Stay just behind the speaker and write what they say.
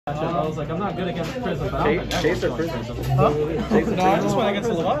I was like, I'm not good against Prism, but I'm Chase or Prism? Huh? No, I just went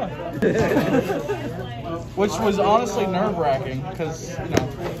against Leviathan. Which was honestly nerve-wracking, because, you know,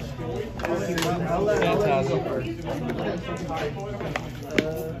 Phantasm.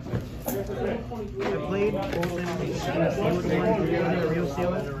 I played Bolton, Real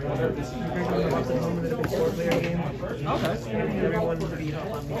Sealer. Compared to the Box at home, it's a 4-player game. Okay. Everyone beat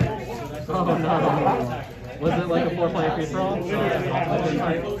up on me. Oh no. Was it like a 4-player free-for-all? I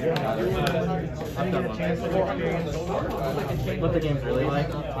didn't get a chance to experience What the game's really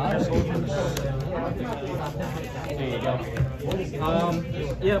like? There you go.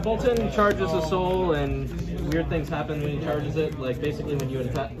 Yeah, Bolton charges a soul, and weird things happen when he charges it. Like basically, when you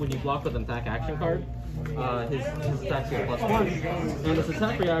block with an attack action card, his attack's get +1, and his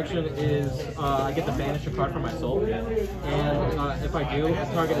attack reaction is I get to banish a card from my soul, and if I do, a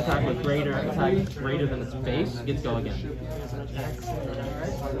target attack with greater than its base gets go again.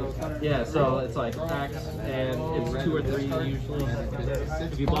 Yeah, so it's like attacks, and it's 2 or 3 usually.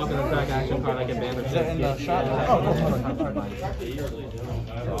 If you block an attack action card, I can banish it. In the shot?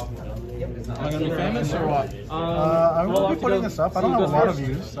 Am I going to be famous or what? I will be putting this up. I don't have a lot of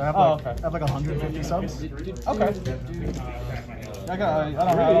views. I have like 150 subs. Okay. I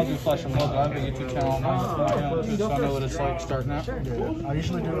don't do Flesh and Blood, but I have a YouTube channel on my own, so I know what it's like starting out. I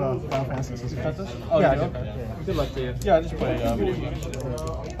usually do Final Fantasy. You cut this? Oh, yeah, okay. Good luck to you. Yeah, I just play video games.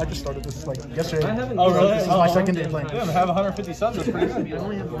 I just started this like yesterday. Oh, really? This is my second day playing. Yeah, to have 150 subs, that's pretty good. I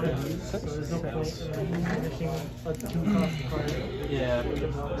only have 1 of these, so there's no point finishing a 2-cost card. Yeah.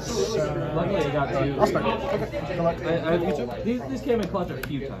 Luckily, I got 2. I'll start. Okay. Good luck. These came in clutch a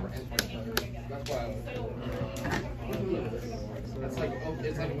few times. It's like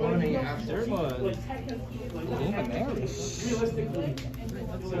one after. There was.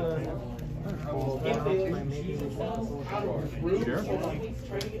 Sure.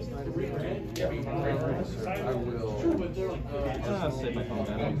 I will. I'll save my phone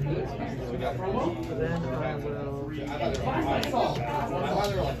down. Then I will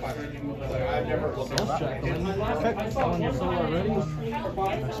I've never looked at that. On your soul already?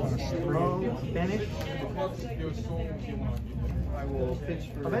 banish.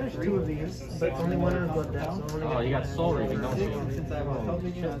 I'll banish 2 of these, but only 1 is blood death. So Oh, you got soul reaping, don't you? since I have a help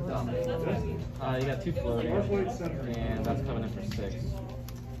me You got 2 floating, and that's coming in for 6.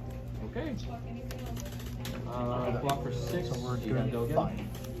 Okay. Block for 6. You got Dogen.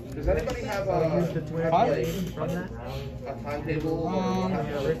 Does anybody have I'll use the 200 from that. a timetable?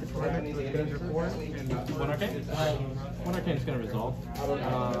 Break the tournament, so it's danger 4. One arcane? One arcane's gonna resolve.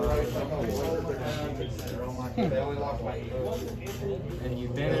 And you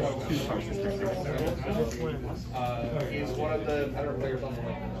banish 2 cards. He's one of the better players on the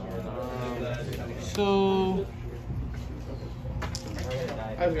list. So,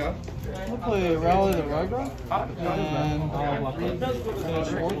 How's it going? we'll play Rally the Ragra, and finish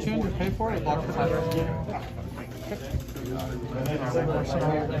Fortune to pay for it, or block for 5.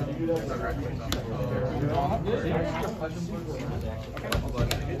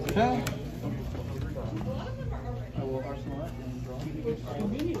 Okay. I will arsenal it and draw.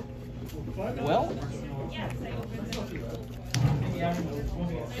 Well,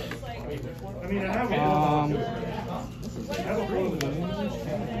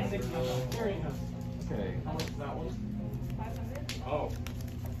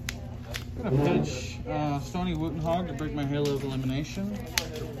 I'm gonna pitch Stony Wootenhog to break my Halo of Elimination.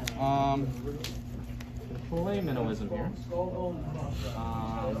 Play minnowism here.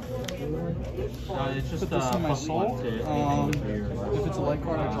 It's just Put this in my +1 soul. to If it's a light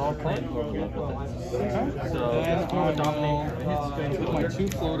card, I draw a card. So Then I will dominate. with my 2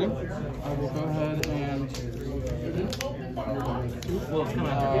 floating. I will go ahead and Well, it's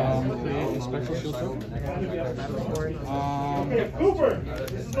coming create a special shield token. Cooper,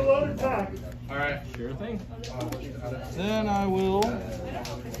 this is a loaded attack. Alright. Sure thing. Then I will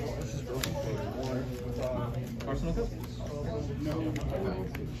Arsenal Cup?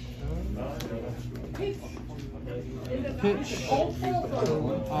 pitch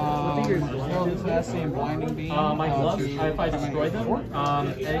Tenacity and Blinding Beam. My gloves, if I to destroy them,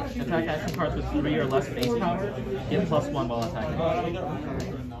 attack action cards with 3 or less base power get +1 while attacking.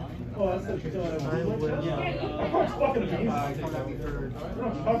 Oh, that's the I will fucking amazing. What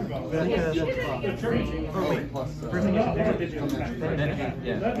are you talking about?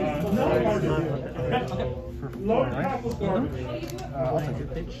 Loaded attack was scored. I'll take it.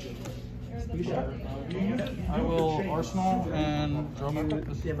 I will Arsenal and draw my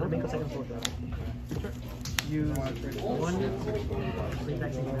Yeah, but make a second floor. use 1, leave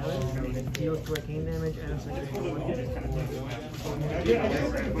that to another, deals 2 arcane damage, and swing it for 1.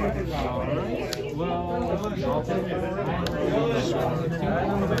 Alright, well, I'll take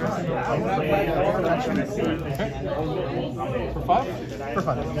For 5? For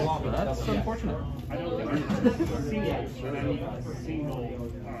 5. That's unfortunate.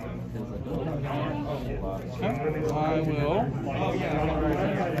 Okay, I will.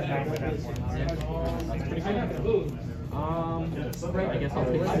 That's pretty good. I guess I'll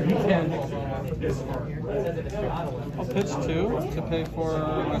take some again. I'll pitch 2 to pay for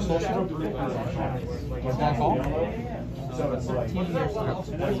my soul shield. Small call. It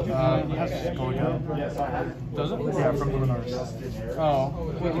has to go again. Does it? Yeah, from Luminars.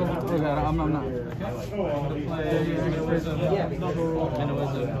 Oh, wait, I'm not.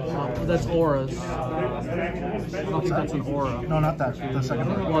 That's auras. I don't think that's an aura. No, not that. The second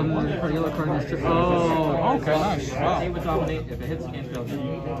one. One particular card in this trip. Oh, Okay, nice. Wow. It would dominate if it hits, can't fail.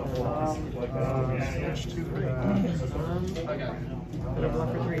 Switch to Put a block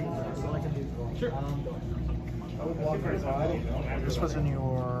for 3. That's all I can do. Sure. This was in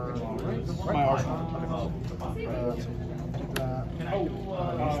your My arsenal. do that.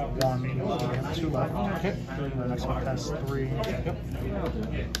 1, 2 left. Okay. The next one has 3. Yep.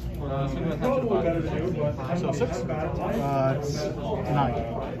 So 6? It's 9.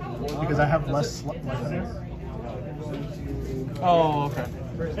 Because I have less life than you. Oh, okay.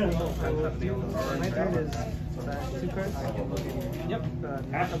 First thing, my turn is 2 cards. Yep.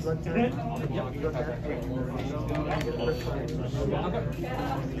 Not a blood turn. Yep. You got that. First card. Okay. So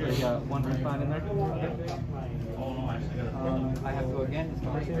you got 1 for 5 in there. I have to go again.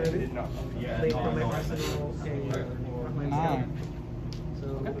 Play from my arsenal a my 9. So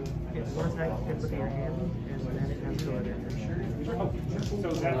it's 1 attack, you can look at your hand, and then it has to go there. I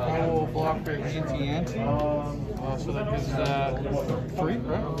will block their anti-anti. So that gives that 3,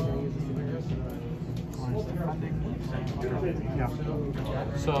 right? Yeah.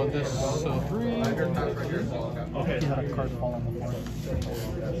 So 3. He had a card fall on the floor.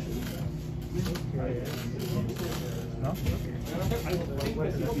 No? I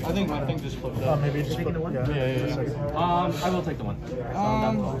think my thing just flipped Oh, up. maybe just Taking put, the 1? yeah. Yeah. I will take the 1.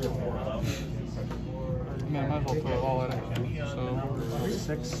 Man, I might as well throw it all at it. So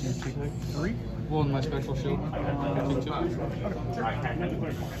 6, you take 3. well, in my special shield. I take 2.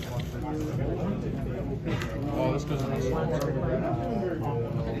 Oh, this goes in this one.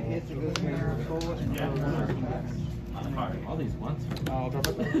 All these ones. I'll drop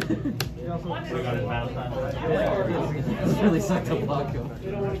it. It's really sucked to block him.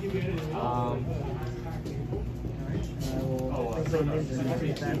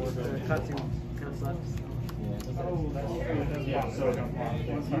 Katsu kind of sucks. Yeah, so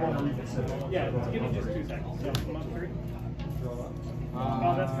yeah, give me just 2 seconds. Yeah, come up 3.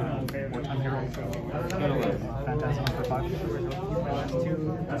 Oh, that's for the fair. I'm here. Phantasm for 5.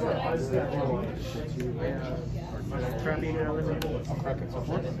 Trapping and eliminating. I'll crack it. So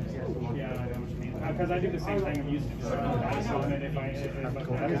 4. Yeah, I know what you mean. Because I do the same thing I'm used to doing. I summon it if I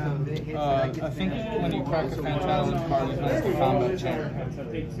I think when you crack a Phantasm card, it has the combat chain. So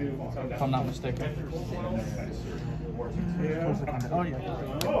take 2. If I'm not mistaken. Oh, yeah.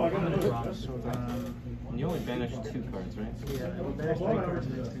 Oh, I got the So then. And you only banish 2 cards, right? Yeah, well, there's 3 cards.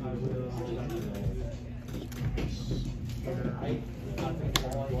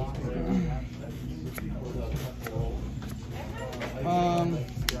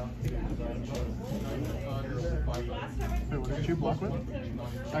 Wait, what did you block with?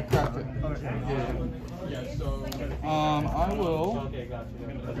 I cracked it. Yeah. I will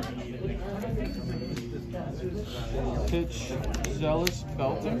pitch Zealous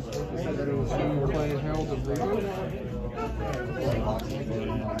Belton to play Herald of Regal.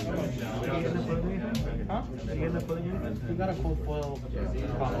 Huh? You end up putting it? You got a cold foil.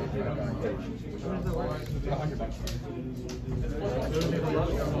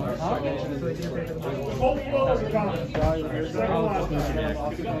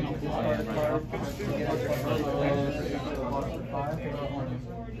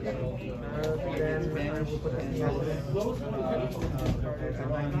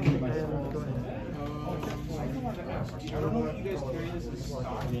 I don't know if you guys carry this as stock. I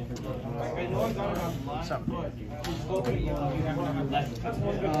know I got it online. I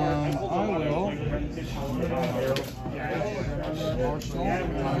will.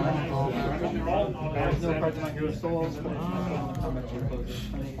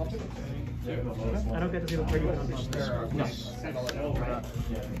 I don't get to see the pretty on this.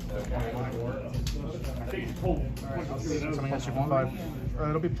 Plus 5.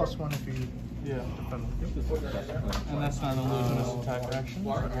 It'll be +1 if you Yeah. defend. And that's not a luminous attack action.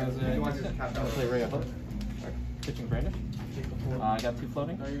 Play Ray of Hope. Pitching Brandish. I got 2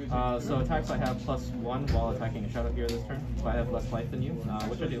 floating. So attacks I have +1 while attacking a shadow hero this turn. If I have less life than you,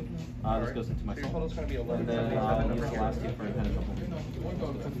 which I do, this goes into my soul. And then I'll use the last 2 for impenetrable.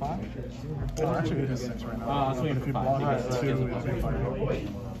 Oh, actually, it is 6 right now. Swing If for you 5. block because it, it 2 gives me would be 5.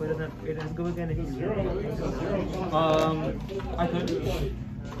 But it has go again if you I could.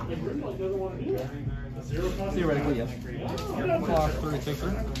 Theoretically, yes. Block 3, take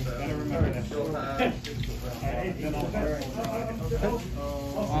 3.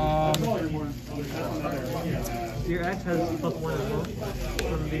 your axe has +1 as well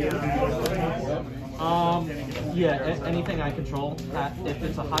from the yeah, anything I control, if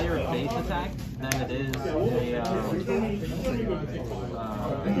it's a higher base attack than it is a, what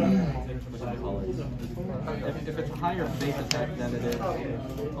do I call it? If it's a higher base attack than it is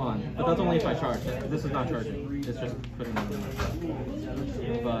on, but that's only if I charge. This is not charging, it's just putting it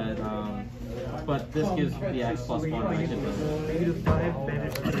in. But this gives the axe +1. you do 5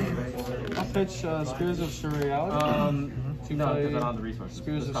 bandage. I'll pitch Spears of Surreality. No, because I'm on the resources.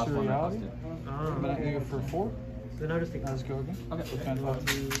 Spears of This costs 1, that costs Surreality. 2. I'm gonna go for 4. Then I'll just take Let's go again. Okay.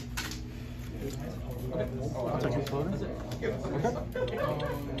 I'll take your floater.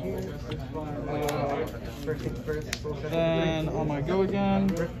 first things first. Then on my go again,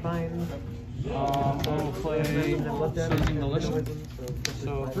 Fine. I will play Surging Militia.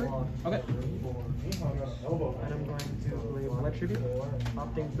 So 3. Okay. And I'm going to play Blood Tribute,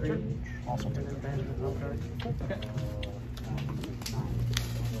 opting 3. Awesome. And then banish the top card. Okay.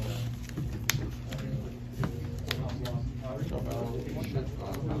 So like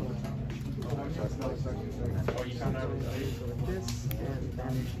this, and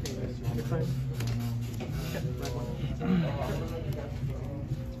banish the fine. I'm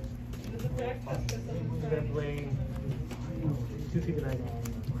gonna play 2 Secret Items.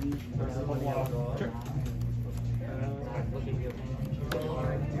 Sure.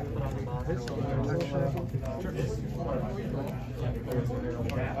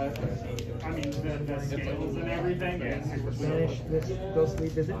 I mean, the scales and everything, yes. Banish this ghostly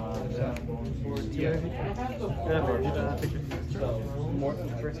visit.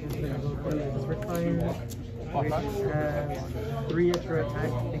 First one's gonna go for this refine, which has 3 extra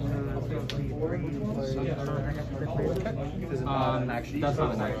attack because ghostly 3 that's not an action.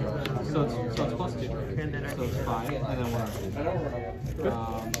 So it's +2. And then So it's 5, and then 1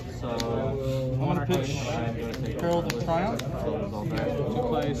 so I'm gonna pitch Herald of Triumph to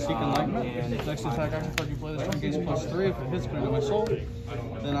play Seek Enlightenment. Next attack action card you play this turn gains +3. If it hits, put it in my soul.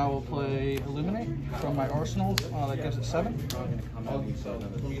 Then I will play Illuminate from my arsenal. That gives it 7.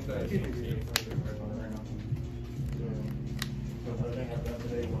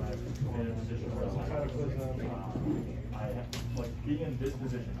 Like being in this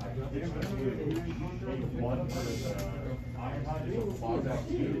position, I get maybe 1 for iron time, log that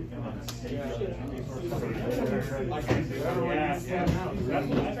 2, and then save it.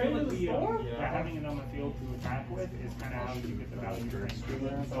 Having it on the field to attack with is kind of how you get the value for it.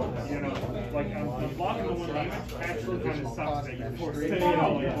 So, you know, like blocking the 1 damage actually kind of sucks that you're forced to, you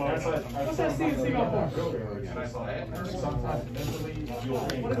know, like, what's that CNC go for? And I saw it. Sometimes mentally, you'll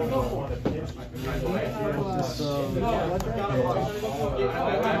think, what did it go for?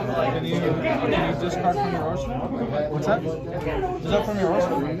 Can you discard from your arsenal? What's that? Is that from your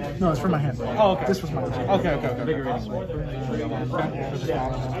arsenal? No, it's from my hand. Oh, okay. This was my hand. Okay.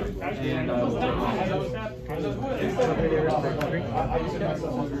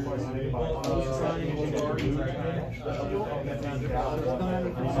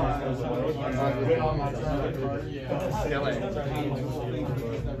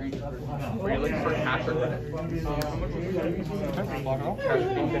 Were you looking for cash or credit? Block it off. Cash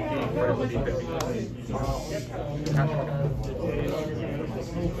would be 50, credit would be 50. Cash.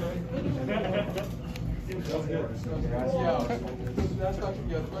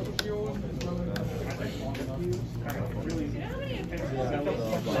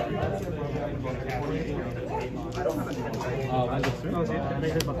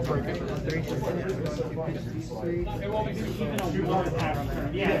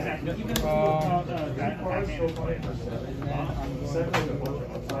 Yeah, exactly. You can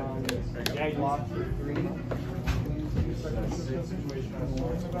yeah, you block 3. Situation I was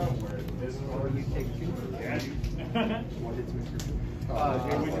talking about where this is where you take 2. Yeah,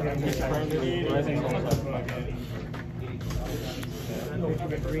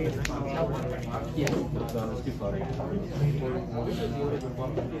 Yeah, it's too floating.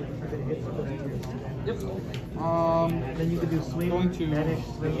 Yep. Then you could do swing, going to banish,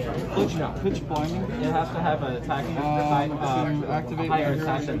 swing. pitch blinding. It has to have an attack To activate higher your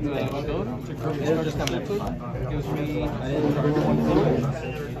attack than ability to create It'll just come in for gives me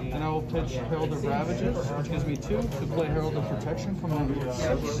and I will pitch Herald of Ravages, which gives me 2 to play Herald of Protection from my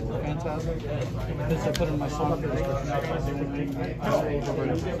 6. Phantasm. This I put in my song. You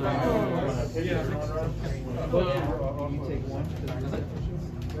take 1.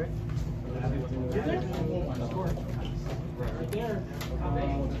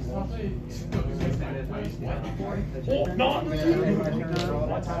 Oh, not understood,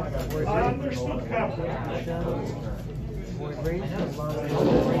 Captain.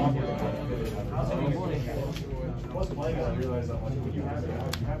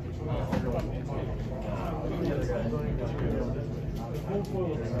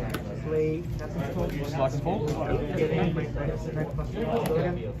 Play Captain's Code. Lock and fold. You're gonna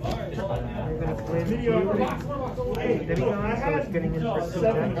play the Demigod, so it's getting in for 2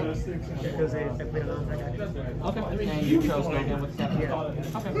 attacks. Because I played a non-attack action. Okay. And you chose no again with that? Yeah.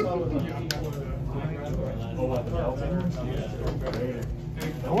 Okay.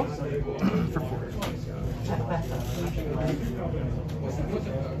 For 4.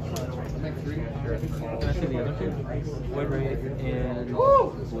 Can I see the other 2? Wood Ray and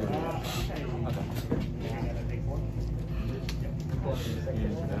Blue.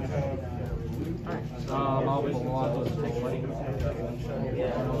 Okay. I'll pull on to take money.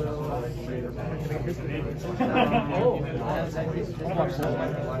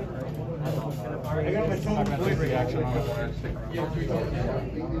 I got my phone. Reaction on it.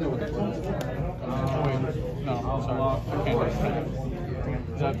 No, sorry. I can't.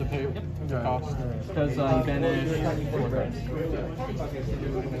 Does I have to pay the cost? Because you banished 4 cards.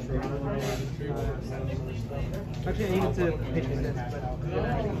 Actually, I need to pitch this.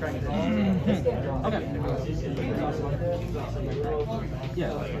 Okay.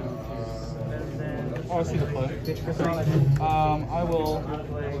 Yeah. Oh, I see the play. I will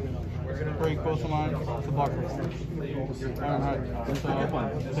break both of mine to block this. Alright, so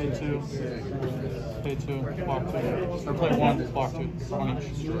pay 2, block 2. Or play 1, block 2 on each.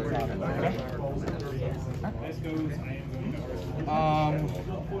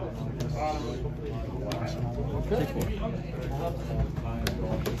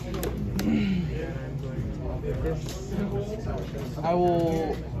 I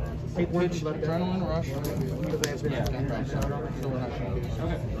will pitch Adrenaline Rush. I'm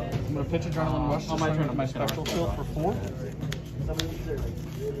going to pitch Adrenaline Rush to swing with my Spectral Shield for 4.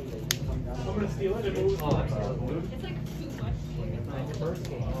 I'm gonna steal it and move. It's like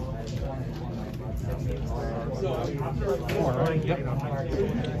too much. Yep.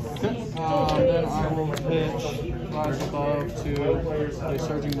 Then I will pitch Rise Above to a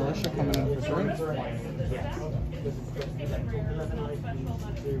Surging Militia coming in for 3.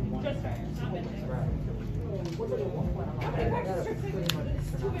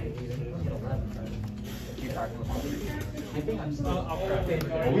 I think I'm still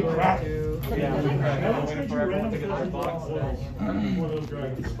upgrading. We cracked. Yeah, we cracked. I'm waiting for everyone to get their box.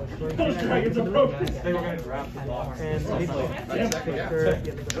 Those dragons are broken. They were going to grab the box. And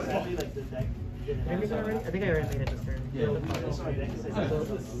maybe I think I already made it this turn. Yeah. So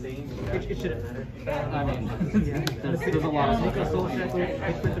it shouldn't matter. I mean, Yeah. there's a lot of Make a soul check,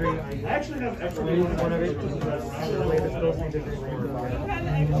 hit for 3. I actually have effort. Remove one of it. Play the spell save.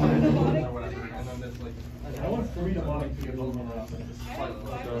 I want 3 to block to get a little more out.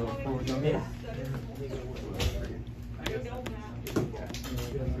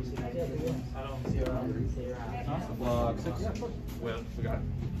 block 6. Well, we got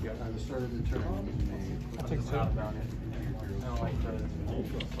time to start the turn. I'll take 2.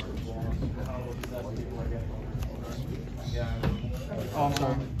 Oh, I'm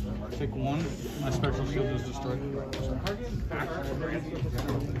sorry. Take 1. My Spectral Shield is destroyed.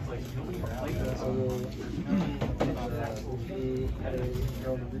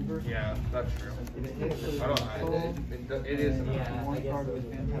 Yeah, that's true. I don't. It is.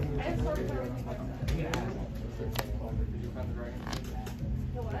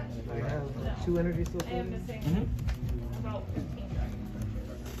 I have 2 energy still. I am missing about 15 dragons.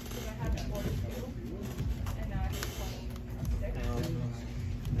 Because I had 42, and now I have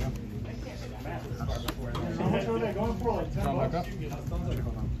 26. Going for like 10 bucks.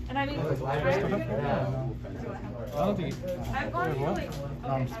 And I mean, I don't think I've gone through like.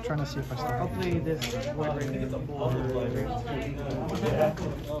 I'm trying to see if I still I'll have play this one ring.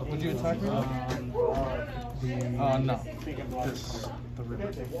 Would you attack me? No. This, the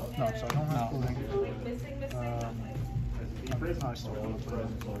river. No, so I don't have clothing. I still want to put it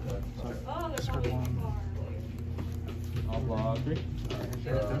in. So, discard one. I'll block 3.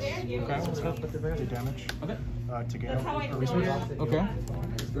 Okay. Do damage. Okay. To gain a resource. Okay.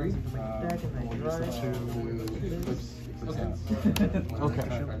 We'll use it to. Okay. Okay.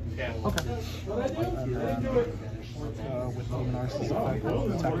 And then, with Luminar's effect,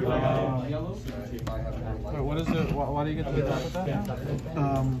 attack your Wait, what is it? Why do you get to attack with that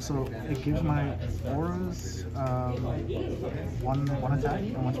now? So it gives my auras one attack,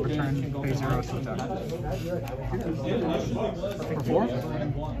 and once per turn, pay 0 to attack. For 4?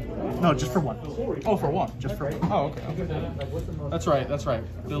 No, just for 1. Oh, for 1. Just for 1. Oh, okay. That's right.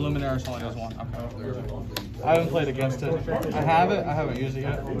 The Luminaris only does 1. Okay. I haven't played against it. I have it. I haven't used it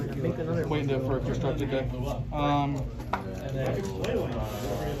yet. Waiting for a constructed deck.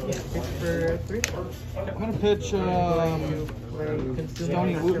 Pitch for 3. I'm gonna pitch Stony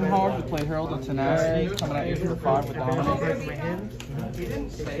Wutenhog to play Herald of Tenacity, coming at you for 5 with Dominate.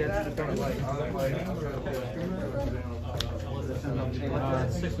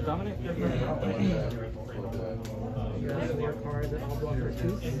 6 with Dominate?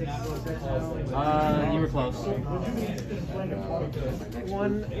 You were close.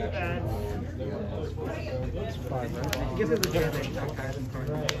 1 at... I guess there's a chance that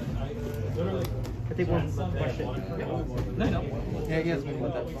I think one question. No. Yeah, he has me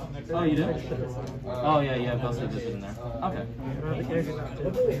with that. Oh, you did? Oh, yeah, both of this in there. Okay.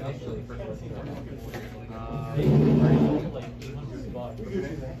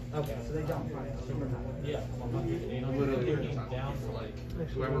 Okay, so they don't.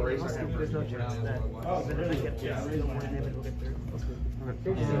 There's no chance that even if they get this, more damage will get through.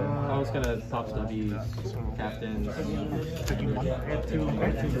 Yeah, I was gonna top W's, captains. I have 2.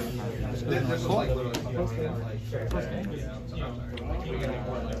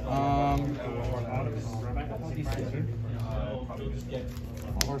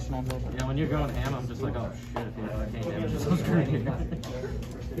 Arsenal. Yeah, when you're going ham, I'm just like, oh shit, if you have arcane damage, it's so screwed here.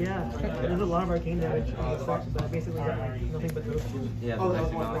 Yeah, there's a lot of arcane damage on the box, but I basically got like nothing but those 2. Yeah, the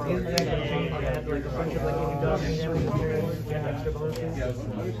next one. I had like a bunch of like damage here, and extra bonuses.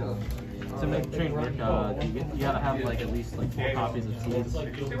 To make train work, you gotta have like at least like 4 copies of seeds.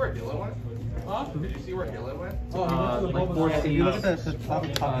 Did you see where Gilla went? Did you see where Gilla went? Like 4 seeds. You look at the top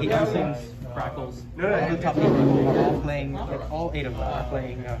 8 Things, crackles. No, the top 8 are all playing, all 8 of them are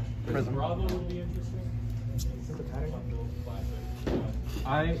playing Prism.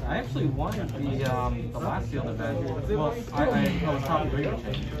 I actually won the last field event. Well, I was top 3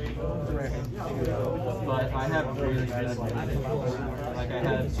 but I have really good like I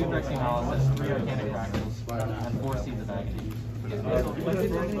had 2 Vexing Analysis, 3 Arcanic Crackles, and 4 Seeds of Agony. It's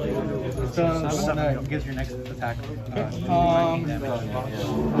the one that gives your next attack.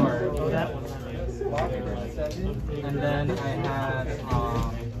 And then I had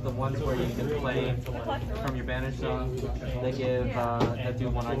the ones where you can play from your banish zone. They give that do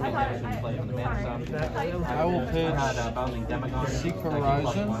 1 arcane damage when you play from the banish zone. I will pitch I had Bounding Demagogue. Seek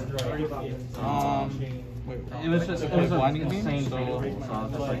Horizon. It was just it was an insane thing. So I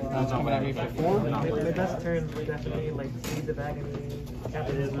was just like, That's coming at me for 4. The best turns were definitely like Seeds of Agony,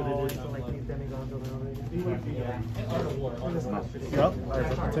 Captain is what it is, so like these demigods over and You're up?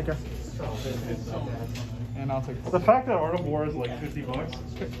 Take care. And I'll take The fact that Art of War is like $50.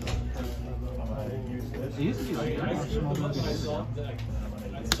 it used to be like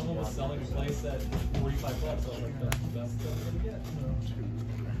Someone was selling a place at $45. I was like, that's the best thing to get.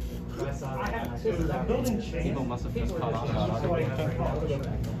 people must have just caught on to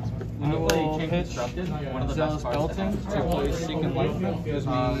I will pitch one of the Zealous best cards Belton to play Seek Enlightenment. Gives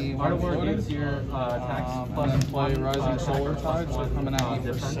me Art of 1 War floating. gives your attacks And plus then play 1, Rising Solar Tide, so coming out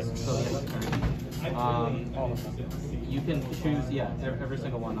for defense. 6. So you can choose every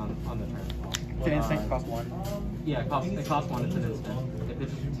single one on the turn. It's an instant, cost 1. Yeah, it costs 1. It's an instant. It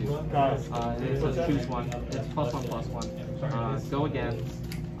pitches for 2. It says choose 1. It's +1/+1. Go again.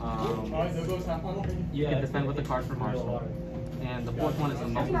 You can defend with the card from Arsenal. And the 4th one is a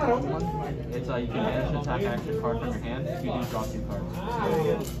multiple one. It's you can banish an attack action card from your hand. If you do, draw 2 cards.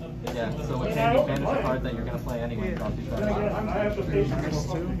 Yeah, so it's you banish a card that you're gonna play anyway. Draw 2 cards.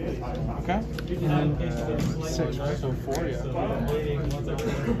 Okay. And then 6, right? So 4, yeah.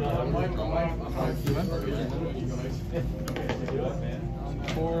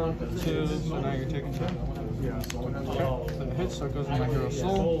 4, 2, so now you're taking 2. Yeah. Okay. So it hits, so it goes in my Hero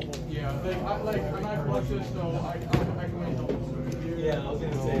Soul. Yeah, when I watch this, so I can win. Yeah, I was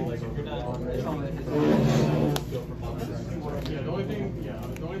gonna say, like, if you're not. The only thing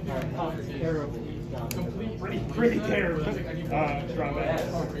I have is complete pretty terrible. Drop it.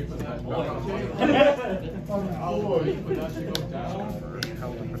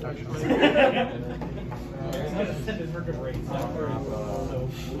 Health and protection.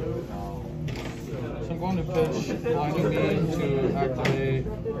 So I'm going to pitch Blinding Beam to activate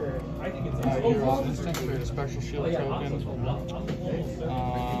your instinct, create a Spectral Shield token.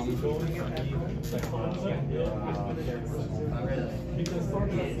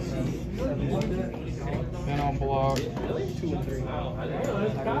 Then I'll block 2 and 3. I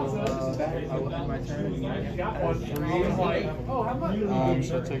will end my turn.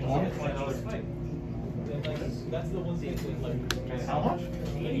 So take 1. That's the one thing like how much?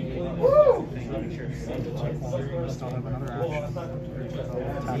 Still have another action.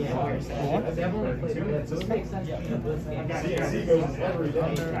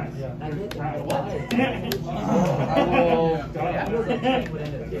 I will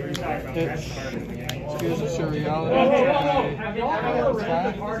pitch Spears of Surreality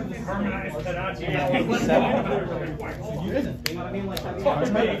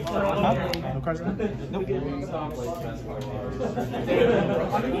No cards in there? Nope. You're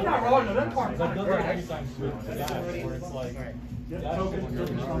not wrong, no, that card's not Those are great. every time where it's like that token is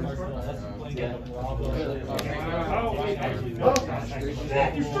really strong, that's playing like a problem. Oh, wait, actually, no. You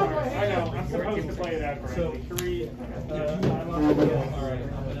struck my hand. I know, I'm supposed to play it out So correctly. 3, alright,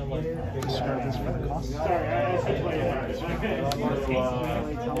 and then like Discard this for the cost. Sorry, I should play it out.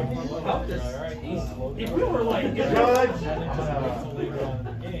 If we were like,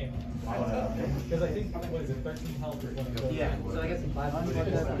 because I think, what is it, 13 health or something? Yeah, so I guess in 500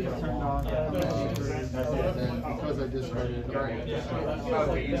 turned on. Because I discarded. Go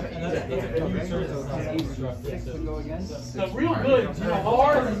again. the real good, you know,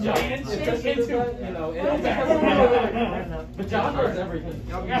 hard and giant shit into, You know, but John knows everything.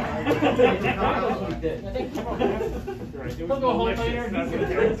 He'll go home later and he's gonna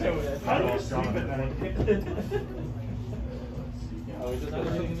get into it. How do you sleep at night?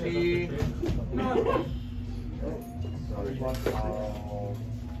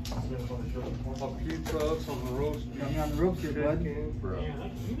 a few trucks on the roast. You're on the ropes here, bud. You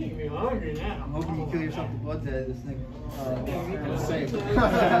make me hungry now. I'm hoping you kill yourself with blood to this thing. Same.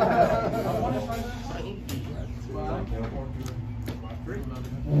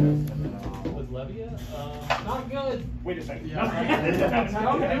 Was Levia? Not good. Wait a second.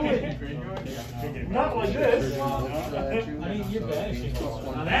 Don't do it. Not like this. I mean, you're banishing.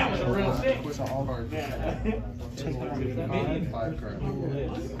 Now that was a real stick. So all Yeah. take one. 5 cards.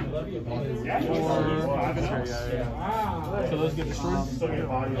 So those get destroyed. This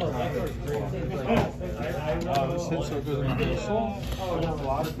hit, so it goes into the soul.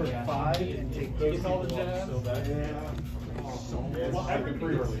 Block for 5 and take those people off. Well, every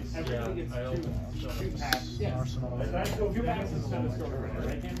pre-release. Everything gets two packs. Yeah. Arsenal. Two packs instead of store credit,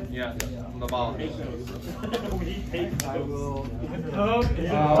 right, Camden? Yeah, the ball. Take those. We take I will. Oh, okay.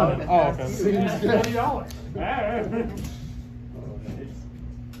 $20.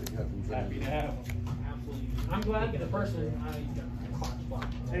 Happy to have them. I'm glad the person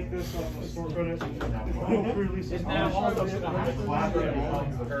take this off the store credit. It's now also to the high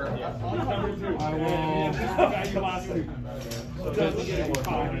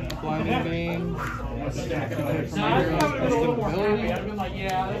Blinding Beam.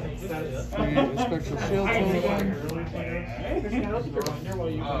 Spectral Shield token.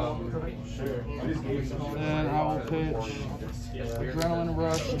 Then I will pitch Adrenaline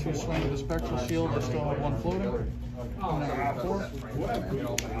Rush to swing the Spectral Shield. I still have 1 floating. You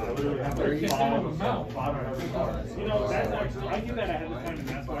know, that's actually, I do that ahead of time, and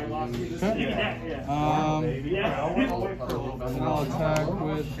that's why I lost. Okay. Yeah. And I'll attack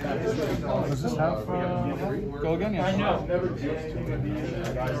with. Does this have Go again, yeah. I know.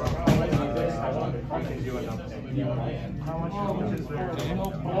 how much is there?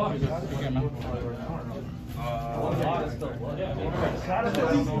 Okay, man.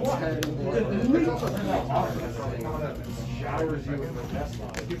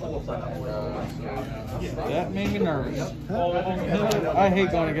 That made me nervous. I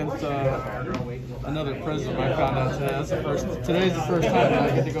hate going against another Prism. I found out today. Today's the first time that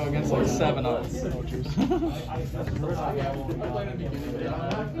I get to go against like 7 of us. Yeah,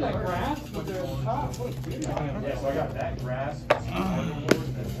 so I got that grass, and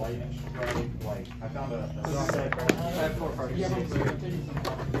white, like, I found a set. I had 4 cards.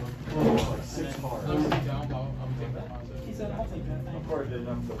 6 cards. Of course,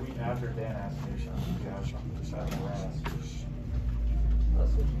 the week after Dan asked me, yeah, I just had grass.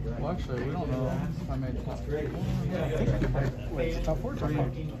 Well, actually, we don't know if I made top. Wait, top 4 or top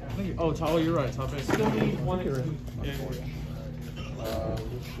 5? Oh, oh, you're right. Top 8. Still need one. Yeah.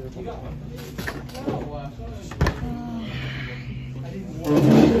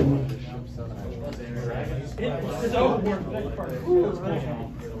 It's so worth it.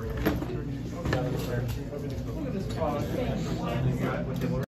 Look at this.